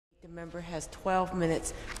member has 12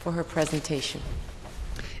 minutes for her presentation.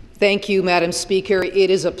 Thank you, Madam Speaker. It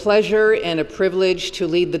is a pleasure and a privilege to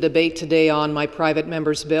lead the debate today on my private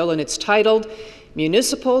member's bill, and it's titled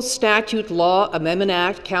Municipal Statute Law Amendment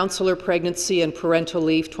Act, Counselor Pregnancy and Parental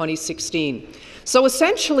Leave 2016. So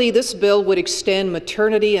essentially, this bill would extend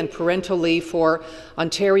maternity and parental leave for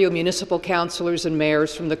Ontario municipal councillors and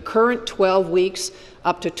mayors from the current 12 weeks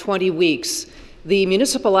up to 20 weeks. The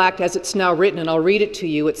Municipal Act, as it's now written, and I'll read it to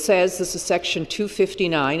you, it says, this is Section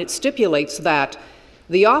 259, it stipulates that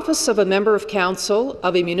the office of a member of council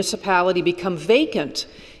of a municipality become vacant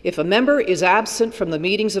if a member is absent from the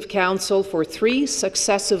meetings of council for 3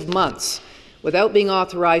 successive months without being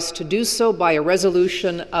authorized to do so by a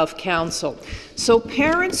resolution of council. So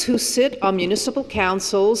parents who sit on municipal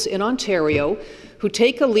councils in Ontario who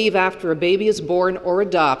take a leave after a baby is born or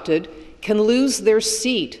adopted can lose their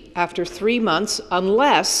seat after 3 months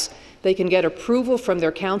unless they can get approval from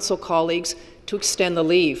their council colleagues to extend the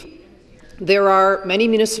leave. There are many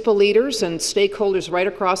municipal leaders and stakeholders right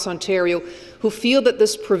across Ontario who feel that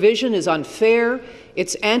this provision is unfair,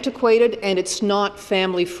 it's antiquated, and it's not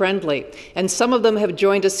family-friendly. And some of them have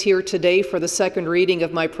joined us here today for the second reading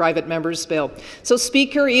of my private member's bill. So,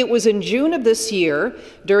 Speaker, it was in June of this year,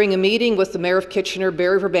 during a meeting with the Mayor of Kitchener,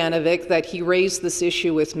 Barry Verbanovich, that he raised this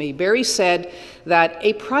issue with me. Barry said that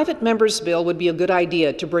a private member's bill would be a good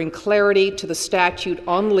idea to bring clarity to the statute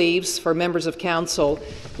on leaves for members of council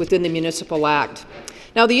within the Municipal Act.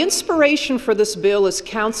 Now, the inspiration for this bill is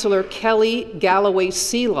Councillor Kelly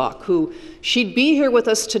Galloway-Seelock, who she'd be here with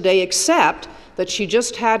us today, except that she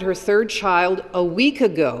just had her 3rd child a week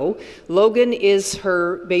ago. Logan is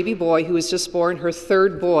her baby boy who was just born, her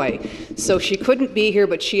 3rd boy. So she couldn't be here,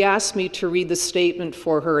 but she asked me to read the statement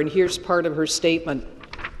for her, and here's part of her statement.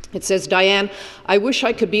 It says, Diane, I wish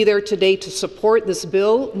I could be there today to support this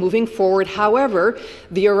bill moving forward. However,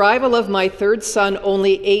 the arrival of my 3rd son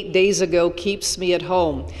only 8 days ago keeps me at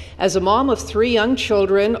home. As a mom of 3 young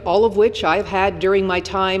children, all of which I've had during my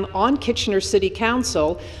time on Kitchener City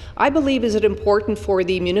Council, I believe it is important for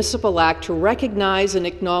the Municipal Act to recognize and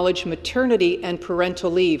acknowledge maternity and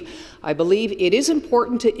parental leave. I believe it is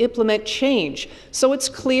important to implement change so it's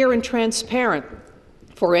clear and transparent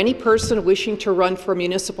for any person wishing to run for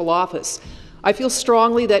municipal office. I feel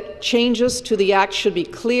strongly that changes to the Act should be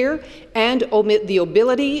clear and omit the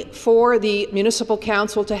ability for the Municipal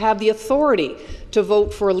Council to have the authority to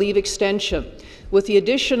vote for a leave extension. With the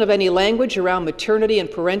addition of any language around maternity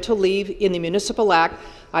and parental leave in the Municipal Act,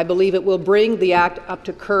 I believe it will bring the Act up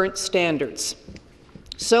to current standards.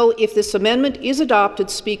 So if this amendment is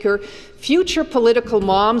adopted, Speaker, future political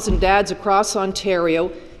moms and dads across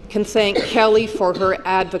Ontario can thank Kelly for her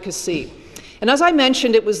advocacy. And as I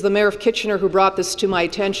mentioned, it was the Mayor of Kitchener who brought this to my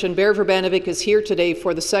attention. Barry Verbanovich is here today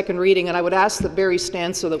for the second reading, and I would ask that Barry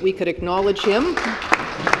stand so that we could acknowledge him.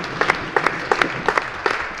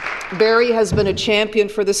 Barry has been a champion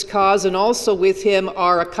for this cause, and also with him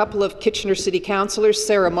are a couple of Kitchener City Councillors,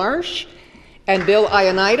 Sarah Marsh and Bill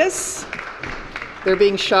Ioannidis. They're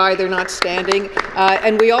being shy, they're not standing.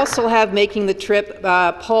 And we also have making the trip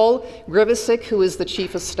Paul Grivasic, who is the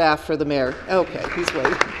Chief of Staff for the Mayor. Okay, he's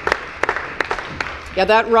waiting. Yeah,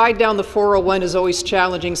 that ride down the 401 is always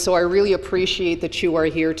challenging, so I really appreciate that you are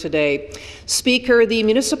here today. Speaker, the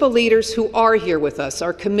municipal leaders who are here with us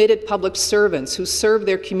are committed public servants who serve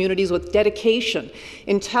their communities with dedication,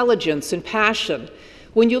 intelligence, and passion.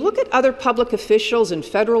 When you look at other public officials in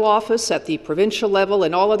federal office, at the provincial level,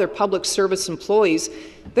 and all other public service employees,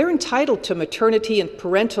 they're entitled to maternity and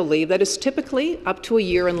parental leave that is typically up to a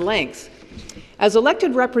year in length. As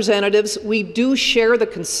elected representatives, we do share the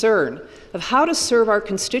concern of how to serve our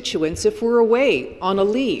constituents if we're away on a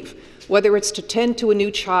leave, whether it's to tend to a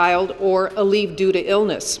new child or a leave due to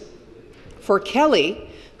illness. For Kelly,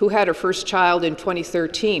 who had her first child in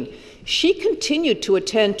 2013, she continued to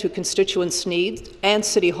attend to constituents' needs and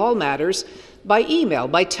City Hall matters by email,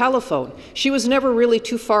 by telephone. She was never really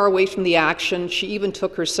too far away from the action. She even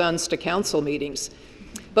took her sons to council meetings.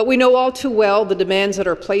 But we know all too well the demands that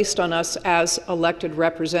are placed on us as elected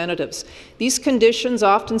representatives. These conditions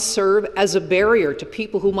often serve as a barrier to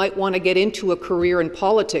people who might want to get into a career in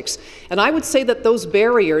politics. And I would say that those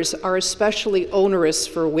barriers are especially onerous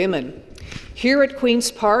for women. Here at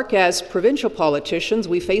Queen's Park, as provincial politicians,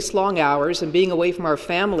 we face long hours and being away from our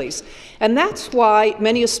families. And that's why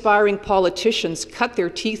many aspiring politicians cut their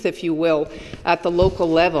teeth, if you will, at the local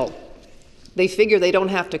level. They figure they don't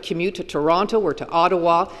have to commute to Toronto or to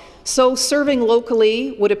Ottawa, so serving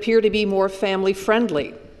locally would appear to be more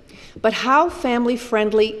family-friendly. But how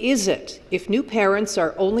family-friendly is it if new parents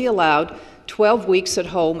are only allowed 12 weeks at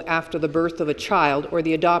home after the birth of a child or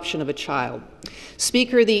the adoption of a child.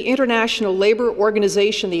 Speaker, the International Labour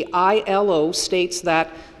Organization, the ILO, states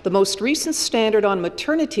that the most recent standard on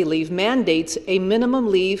maternity leave mandates a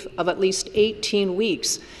minimum leave of at least 18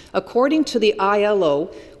 weeks. According to the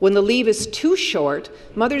ILO, when the leave is too short,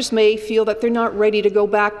 mothers may feel that they're not ready to go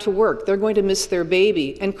back to work. They're going to miss their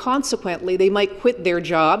baby, and consequently, they might quit their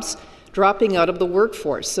jobs, dropping out of the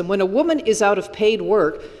workforce. And when a woman is out of paid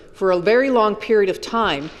work for a very long period of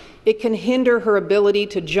time, it can hinder her ability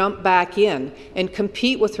to jump back in and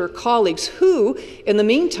compete with her colleagues who, in the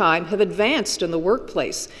meantime, have advanced in the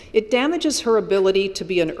workplace. It damages her ability to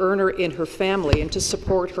be an earner in her family and to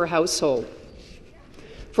support her household.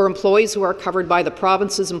 For employees who are covered by the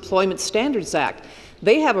province's Employment Standards Act,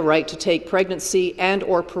 they have a right to take pregnancy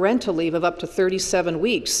and/or parental leave of up to 37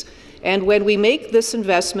 weeks. And when we make this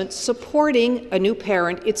investment supporting a new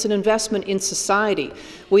parent, it's an investment in society.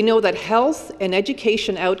 We know that health and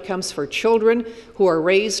education outcomes for children who are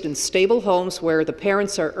raised in stable homes where the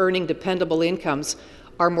parents are earning dependable incomes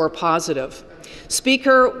are more positive.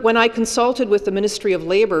 Speaker, when I consulted with the Ministry of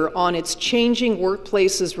Labour on its Changing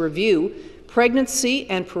Workplaces review, pregnancy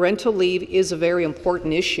and parental leave is a very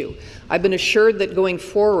important issue. I've been assured that going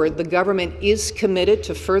forward, the government is committed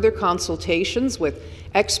to further consultations with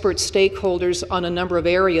expert stakeholders on a number of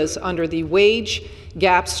areas under the wage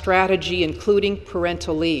gap strategy, including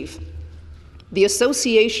parental leave. The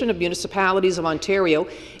Association of Municipalities of Ontario,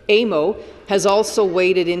 AMO, has also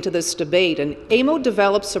waded into this debate, and AMO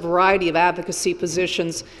develops a variety of advocacy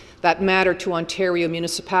positions that matter to Ontario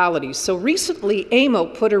municipalities. So recently, AMO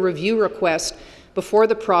put a review request before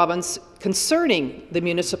the province concerning the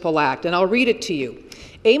Municipal Act, and I'll read it to you.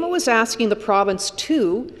 AMO is asking the province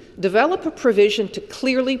to develop a provision to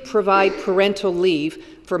clearly provide parental leave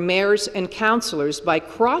for mayors and councillors by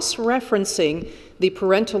cross-referencing the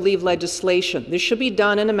parental leave legislation. This should be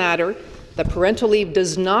done in a manner that parental leave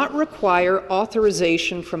does not require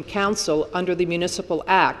authorization from council under the Municipal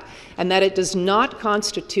Act, and that it does not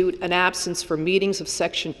constitute an absence for meetings of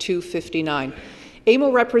Section 259.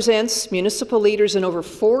 AMO represents municipal leaders in over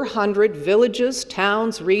 400 villages,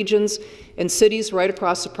 towns, regions, and cities right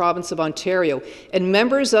across the province of Ontario, and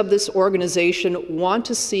members of this organization want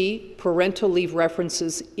to see parental leave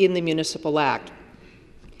references in the Municipal Act.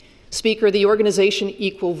 Speaker, the organization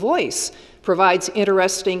Equal Voice provides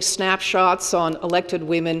interesting snapshots on elected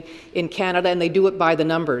women in Canada, and they do it by the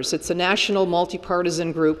numbers. It's a national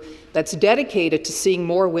multi-partisan group that's dedicated to seeing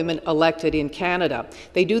more women elected in Canada.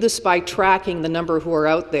 They do this by tracking the number who are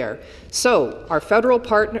out there. So our federal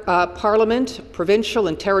parliament, provincial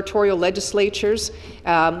and territorial legislatures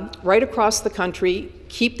right across the country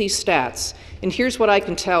keep these stats. And here's what I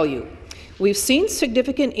can tell you. We've seen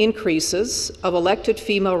significant increases of elected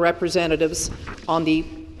female representatives on the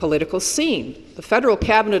political scene. The federal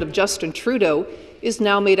cabinet of Justin Trudeau is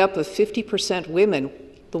now made up of 50% women.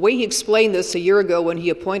 The way he explained this a year ago when he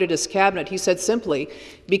appointed his cabinet, he said simply,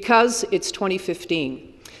 because it's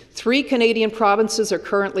 2015. 3 Canadian provinces are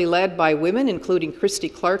currently led by women, including Christy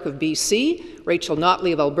Clark of BC, Rachel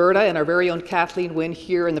Notley of Alberta, and our very own Kathleen Wynne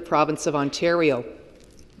here in the province of Ontario.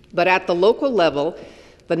 But at the local level,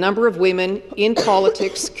 the number of women in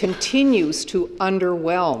politics continues to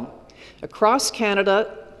underwhelm. Across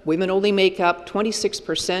Canada, women only make up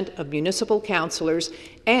 26% of municipal councillors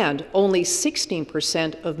and only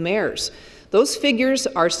 16% of mayors. Those figures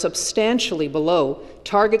are substantially below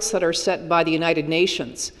targets that are set by the United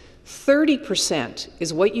Nations. 30%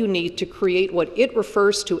 is what you need to create what it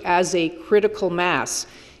refers to as a critical mass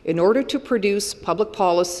in order to produce public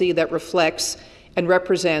policy that reflects and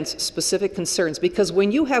represents specific concerns. Because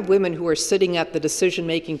when you have women who are sitting at the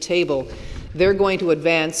decision-making table, they're going to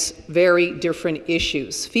advance very different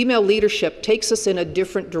issues. Female leadership takes us in a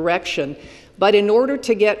different direction, but in order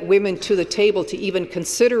to get women to the table to even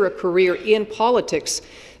consider a career in politics,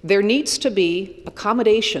 there needs to be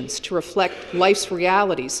accommodations to reflect life's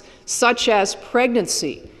realities, such as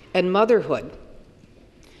pregnancy and motherhood.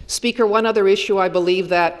 Speaker, one other issue I believe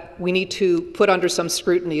that we need to put under some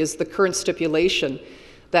scrutiny is the current stipulation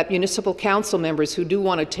that municipal council members who do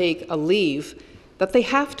want to take a leave, that they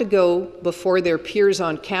have to go before their peers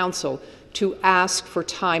on council to ask for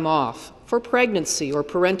time off for pregnancy or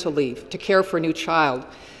parental leave to care for a new child.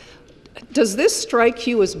 Does this strike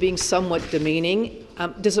you as being somewhat demeaning?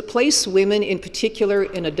 Does it place women in particular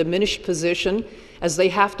in a diminished position as they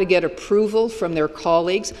have to get approval from their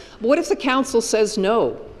colleagues? What if the council says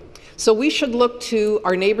no? So we should look to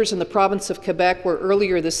our neighbours in the province of Quebec, where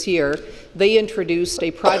earlier this year they introduced a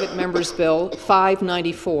private member's bill,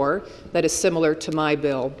 594, that is similar to my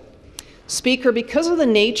bill. Speaker, because of the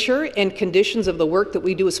nature and conditions of the work that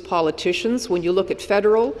we do as politicians, when you look at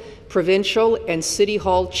federal, provincial, and city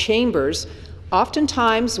hall chambers,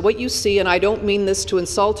 oftentimes what you see, and I don't mean this to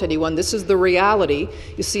insult anyone, this is the reality,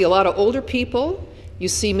 you see a lot of older people, you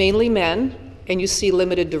see mainly men, and you see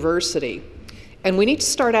limited diversity. And we need to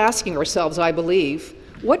start asking ourselves, I believe,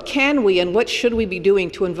 what can we and what should we be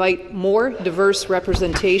doing to invite more diverse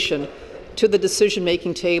representation to the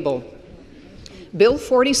decision-making table? Bill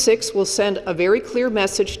 46 will send a very clear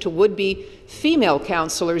message to would-be female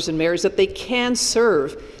councillors and mayors that they can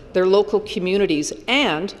serve their local communities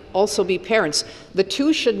and also be parents. The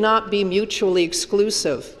two should not be mutually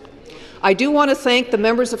exclusive. I do want to thank the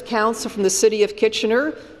members of council from the City of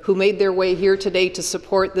Kitchener who made their way here today to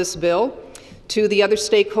support this bill. To the other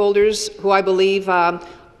stakeholders who I believe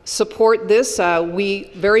support this,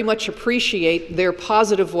 we very much appreciate their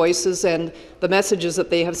positive voices and the messages that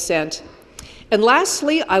they have sent. And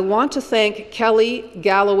lastly, I want to thank Kelly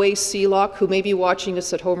Galloway Seelock, who may be watching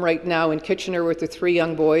us at home right now in Kitchener with her 3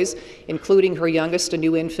 young boys, including her youngest, a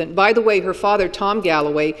new infant. By the way, her father, Tom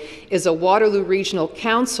Galloway, is a Waterloo Regional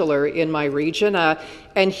Councillor in my region,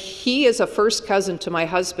 and he is a first cousin to my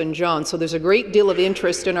husband, John, so there's a great deal of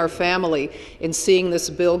interest in our family in seeing this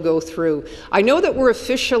bill go through. I know that we're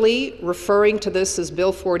officially referring to this as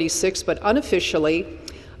Bill 46, but unofficially,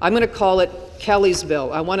 I'm going to call it Kelly's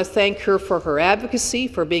bill. I want to thank her for her advocacy,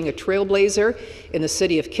 for being a trailblazer in the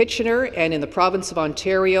City of Kitchener and in the province of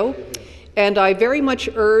Ontario. And I very much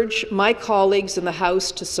urge my colleagues in the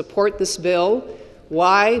House to support this bill.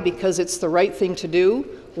 Why? Because it's the right thing to do.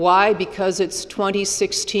 Why? Because it's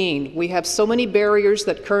 2016. We have so many barriers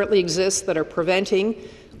that currently exist that are preventing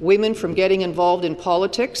women from getting involved in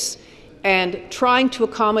politics, and trying to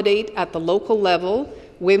accommodate at the local level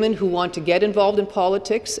women who want to get involved in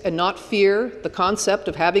politics and not fear the concept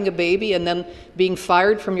of having a baby and then being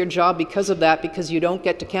fired from your job because of that, because you don't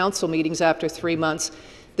get to council meetings after 3 months.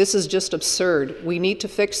 This is just absurd. We need to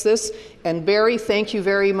fix this. And Barry, thank you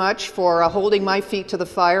very much for holding my feet to the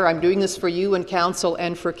fire. I'm doing this for you and council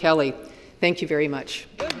and for Kelly. Thank you very much.